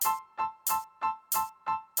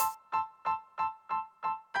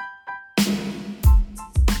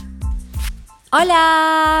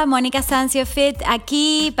Hola, Mónica Sancio Fit,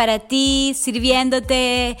 aquí para ti,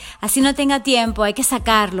 sirviéndote, así no tenga tiempo, hay que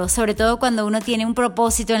sacarlo, sobre todo cuando uno tiene un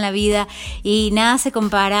propósito en la vida y nada se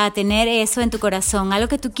compara a tener eso en tu corazón, algo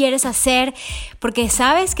que tú quieres hacer porque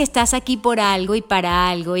sabes que estás aquí por algo y para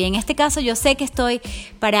algo, y en este caso yo sé que estoy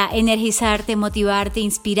para energizarte, motivarte,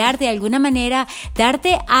 inspirarte de alguna manera,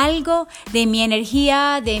 darte algo de mi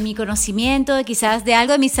energía, de mi conocimiento, quizás de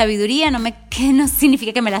algo de mi sabiduría, que no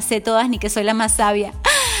significa que me las sé todas ni que soy la más sabia,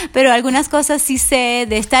 pero algunas cosas sí sé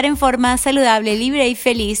de estar en forma saludable, libre y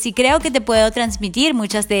feliz, y creo que te puedo transmitir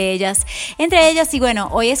muchas de ellas. Entre ellas, y bueno,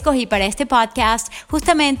 hoy escogí para este podcast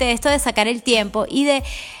justamente esto de sacar el tiempo y de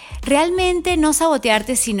realmente no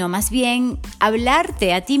sabotearte, sino más bien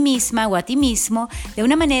hablarte a ti misma o a ti mismo de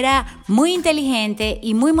una manera muy inteligente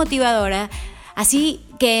y muy motivadora. Así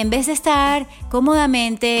que en vez de estar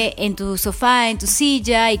cómodamente en tu sofá, en tu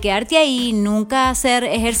silla y quedarte ahí, nunca hacer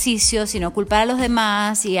ejercicio, sino culpar a los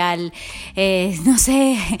demás y al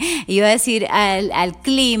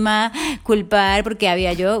clima, culpar porque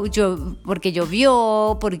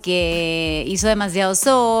llovió, porque hizo demasiado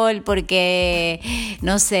sol, porque,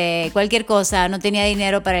 no sé, cualquier cosa, no tenía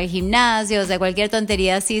dinero para el gimnasio, o sea, cualquier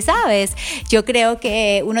tontería así, ¿sabes? Yo creo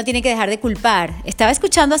que uno tiene que dejar de culpar. Estaba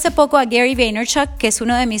escuchando hace poco a Gary Vaynerchuk, que es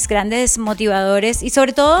uno de mis grandes motivadores y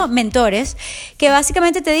sobre todo mentores, que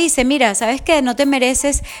básicamente te dice, mira, sabes que no te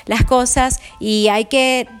mereces las cosas y hay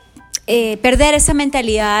que perder esa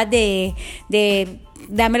mentalidad de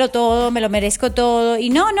dámelo todo, me lo merezco todo. Y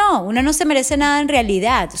no, uno no se merece nada en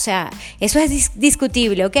realidad. O sea, eso es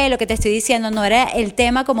discutible, ¿ok? Lo que te estoy diciendo no era el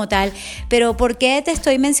tema como tal. Pero ¿por qué te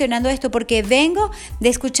estoy mencionando esto? Porque vengo de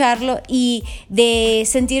escucharlo y de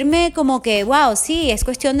sentirme como que, wow, sí, es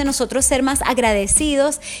cuestión de nosotros ser más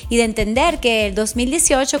agradecidos y de entender que el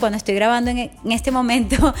 2018, cuando estoy grabando en este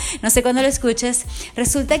momento, no sé cuándo lo escuches,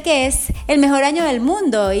 resulta que es el mejor año del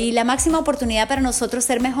mundo y la máxima oportunidad para nosotros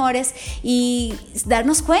ser mejores y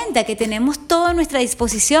darnos cuenta que tenemos todo a nuestra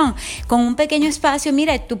disposición con un pequeño espacio.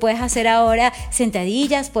 Mira, tú puedes hacer ahora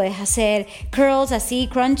sentadillas, puedes hacer curls así,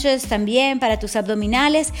 crunches también para tus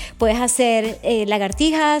abdominales, puedes hacer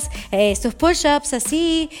lagartijas, estos push-ups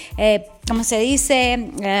así, como se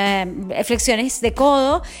dice, flexiones de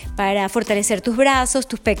codo para fortalecer tus brazos,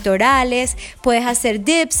 tus pectorales. Puedes hacer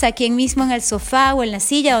dips aquí mismo en el sofá o en la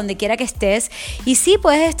silla, donde quiera que estés. Y sí,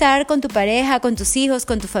 puedes estar con tu pareja, con tus hijos,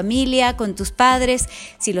 con tu familia, con tus padres,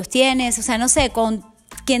 si los tienes, o sea, no sé, con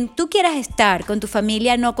quien tú quieras estar, con tu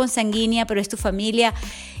familia, no consanguínea, pero es tu familia.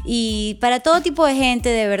 Y para todo tipo de gente,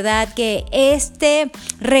 de verdad que este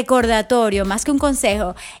recordatorio, más que un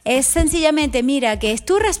consejo, es sencillamente, mira, que es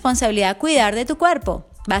tu responsabilidad cuidar de tu cuerpo,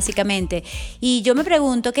 básicamente. Y yo me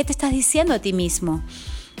pregunto, ¿qué te estás diciendo a ti mismo?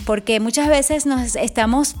 Porque muchas veces nos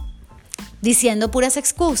estamos diciendo puras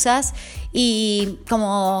excusas y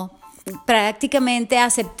como prácticamente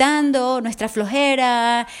aceptando nuestra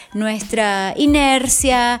flojera, nuestra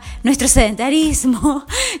inercia, nuestro sedentarismo,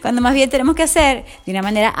 cuando más bien tenemos que hacer de una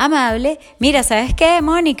manera amable, mira, ¿sabes qué,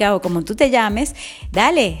 Mónica? O como tú te llames,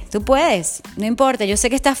 dale, tú puedes, no importa, yo sé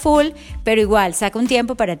que estás full, pero igual, saca un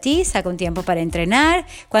tiempo para ti, saca un tiempo para entrenar.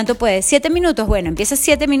 ¿Cuánto puedes? 7 minutos, bueno, empiezas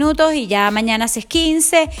 7 minutos y ya mañana haces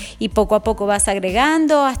 15 y poco a poco vas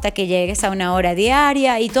agregando hasta que llegues a una hora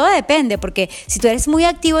diaria, y todo depende, porque si tú eres muy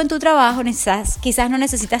activo en tu trabajo, quizás no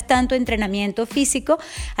necesitas tanto entrenamiento físico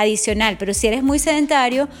adicional, pero si eres muy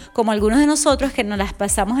sedentario, como algunos de nosotros que nos las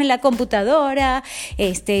pasamos en la computadora,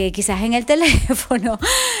 quizás en el teléfono,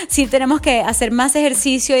 sí tenemos que hacer más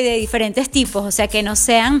ejercicio y de diferentes tipos, o sea que no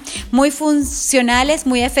sean muy funcionales,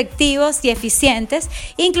 muy efectivos y eficientes,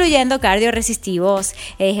 incluyendo cardiorresistivos,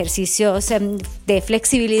 ejercicios de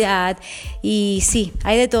flexibilidad. Y sí,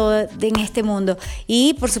 hay de todo en este mundo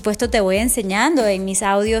y por supuesto te voy enseñando en mis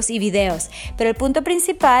audios y videos, pero el punto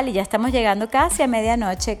principal, y ya estamos llegando casi a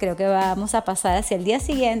medianoche, creo que vamos a pasar hacia el día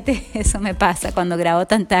siguiente, eso me pasa cuando grabo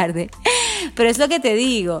tan tarde, pero es lo que te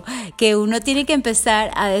digo, que uno tiene que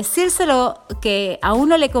empezar a decírselo que a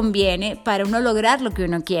uno le conviene para uno lograr lo que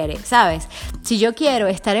uno quiere, ¿sabes? Si yo quiero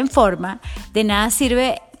estar en forma, de nada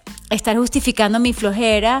sirve estar justificando mi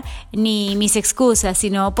flojera ni mis excusas,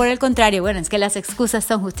 sino por el contrario, bueno, es que las excusas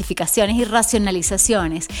son justificaciones y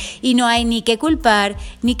racionalizaciones y no hay ni que culpar,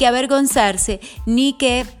 ni que avergonzarse, ni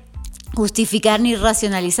que justificar ni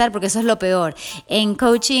racionalizar, porque eso es lo peor. En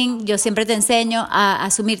coaching yo siempre te enseño a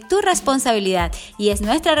asumir tu responsabilidad y es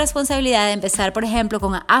nuestra responsabilidad de empezar, por ejemplo,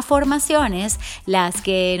 con afirmaciones, las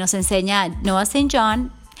que nos enseña Noah St.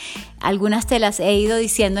 John, Algunas te las he ido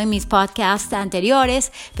diciendo en mis podcasts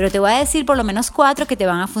anteriores, pero te voy a decir por lo menos 4 que te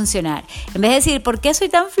van a funcionar. En vez de decir, ¿por qué soy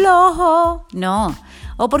tan flojo? No.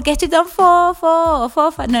 O ¿por qué estoy tan fofo o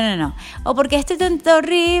fofa? No. O ¿por qué estoy tan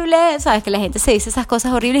horrible? Sabes que la gente se dice esas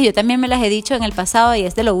cosas horribles. Yo también me las he dicho en el pasado y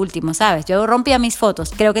es de lo último, ¿sabes? Yo rompía mis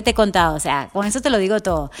fotos, creo que te he contado. O sea, con eso te lo digo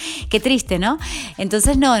todo. Qué triste, ¿no?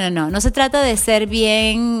 Entonces, no. No se trata de ser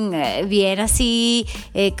bien así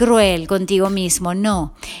cruel contigo mismo,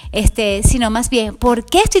 no. Sino más bien, ¿por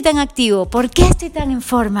qué estoy tan activo? ¿Por qué estoy tan en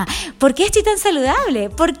forma? ¿Por qué estoy tan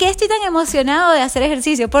saludable? ¿Por qué estoy tan emocionado de hacer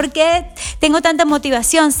ejercicio? ¿Por qué tengo tanta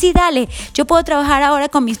motivación? Sí, dale, yo puedo trabajar ahora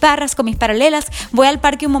con mis barras, con mis paralelas, voy al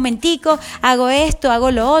parque un momentico, hago esto,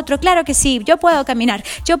 hago lo otro, claro que sí, yo puedo caminar,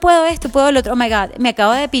 yo puedo esto, puedo lo otro. Oh my God, me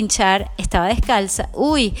acabo de pinchar, estaba descalza,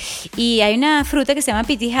 y hay una fruta que se llama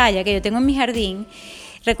pitihaya que yo tengo en mi jardín.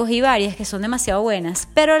 Recogí varias que son demasiado buenas,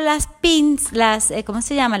 pero ¿cómo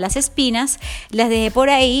se llaman? Las espinas las dejé por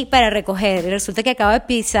ahí para recoger. Resulta que acabo de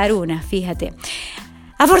pisar una, fíjate.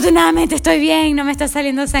 Afortunadamente estoy bien, no me está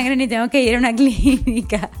saliendo sangre ni tengo que ir a una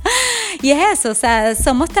clínica. Y es eso, o sea,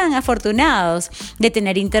 somos tan afortunados de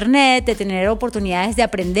tener internet, de tener oportunidades de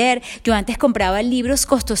aprender. Yo antes compraba libros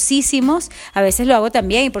costosísimos, a veces lo hago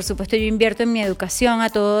también y por supuesto yo invierto en mi educación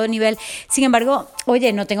a todo nivel. Sin embargo,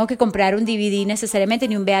 oye, no tengo que comprar un DVD necesariamente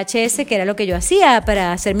ni un VHS, que era lo que yo hacía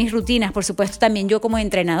para hacer mis rutinas. Por supuesto también yo como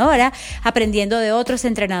entrenadora, aprendiendo de otros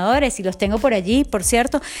entrenadores y los tengo por allí, por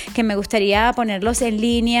cierto, que me gustaría ponerlos en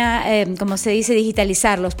línea, como se dice,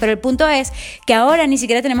 digitalizarlos. Pero el punto es que ahora ni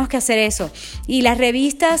siquiera tenemos que hacer eso. Y las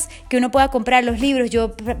revistas que uno pueda comprar, los libros,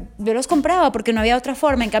 yo los compraba porque no había otra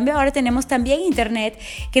forma. En cambio ahora tenemos también internet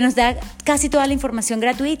que nos da casi toda la información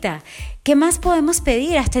gratuita. ¿Qué más podemos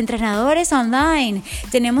pedir? Hasta entrenadores online.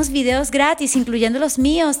 Tenemos videos gratis, incluyendo los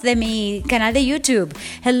míos de mi canal de YouTube.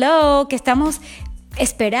 Hello, que estamos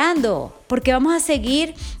esperando, porque vamos a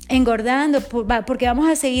seguir engordando, porque vamos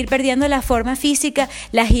a seguir perdiendo la forma física,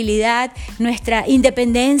 la agilidad, nuestra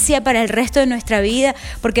independencia para el resto de nuestra vida,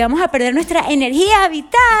 porque vamos a perder nuestra energía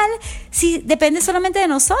vital si depende solamente de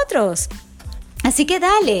nosotros. Así que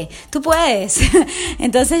dale, tú puedes.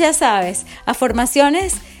 Entonces ya sabes, a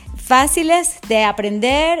formaciones fáciles de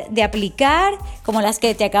aprender, de aplicar, como las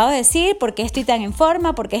que te acabo de decir, porque estoy tan en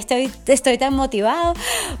forma, porque estoy tan motivado,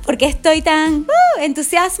 porque estoy tan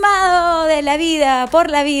entusiasmado de la vida, por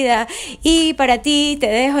la vida. Y para ti te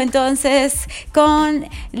dejo entonces con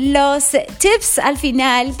los tips al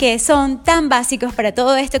final que son tan básicos para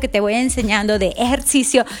todo esto que te voy enseñando de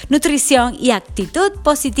ejercicio, nutrición y actitud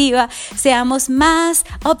positiva. Seamos más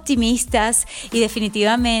optimistas y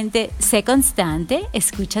definitivamente sé constante,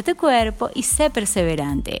 escucha tu cuerpo y sé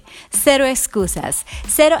perseverante. Cero excusas.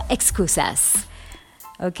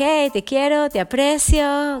 Ok, te quiero, te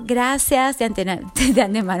aprecio, gracias de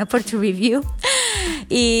antemano por tu review.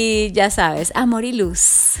 Y ya sabes, amor y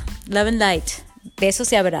luz, love and light,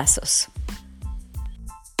 besos y abrazos.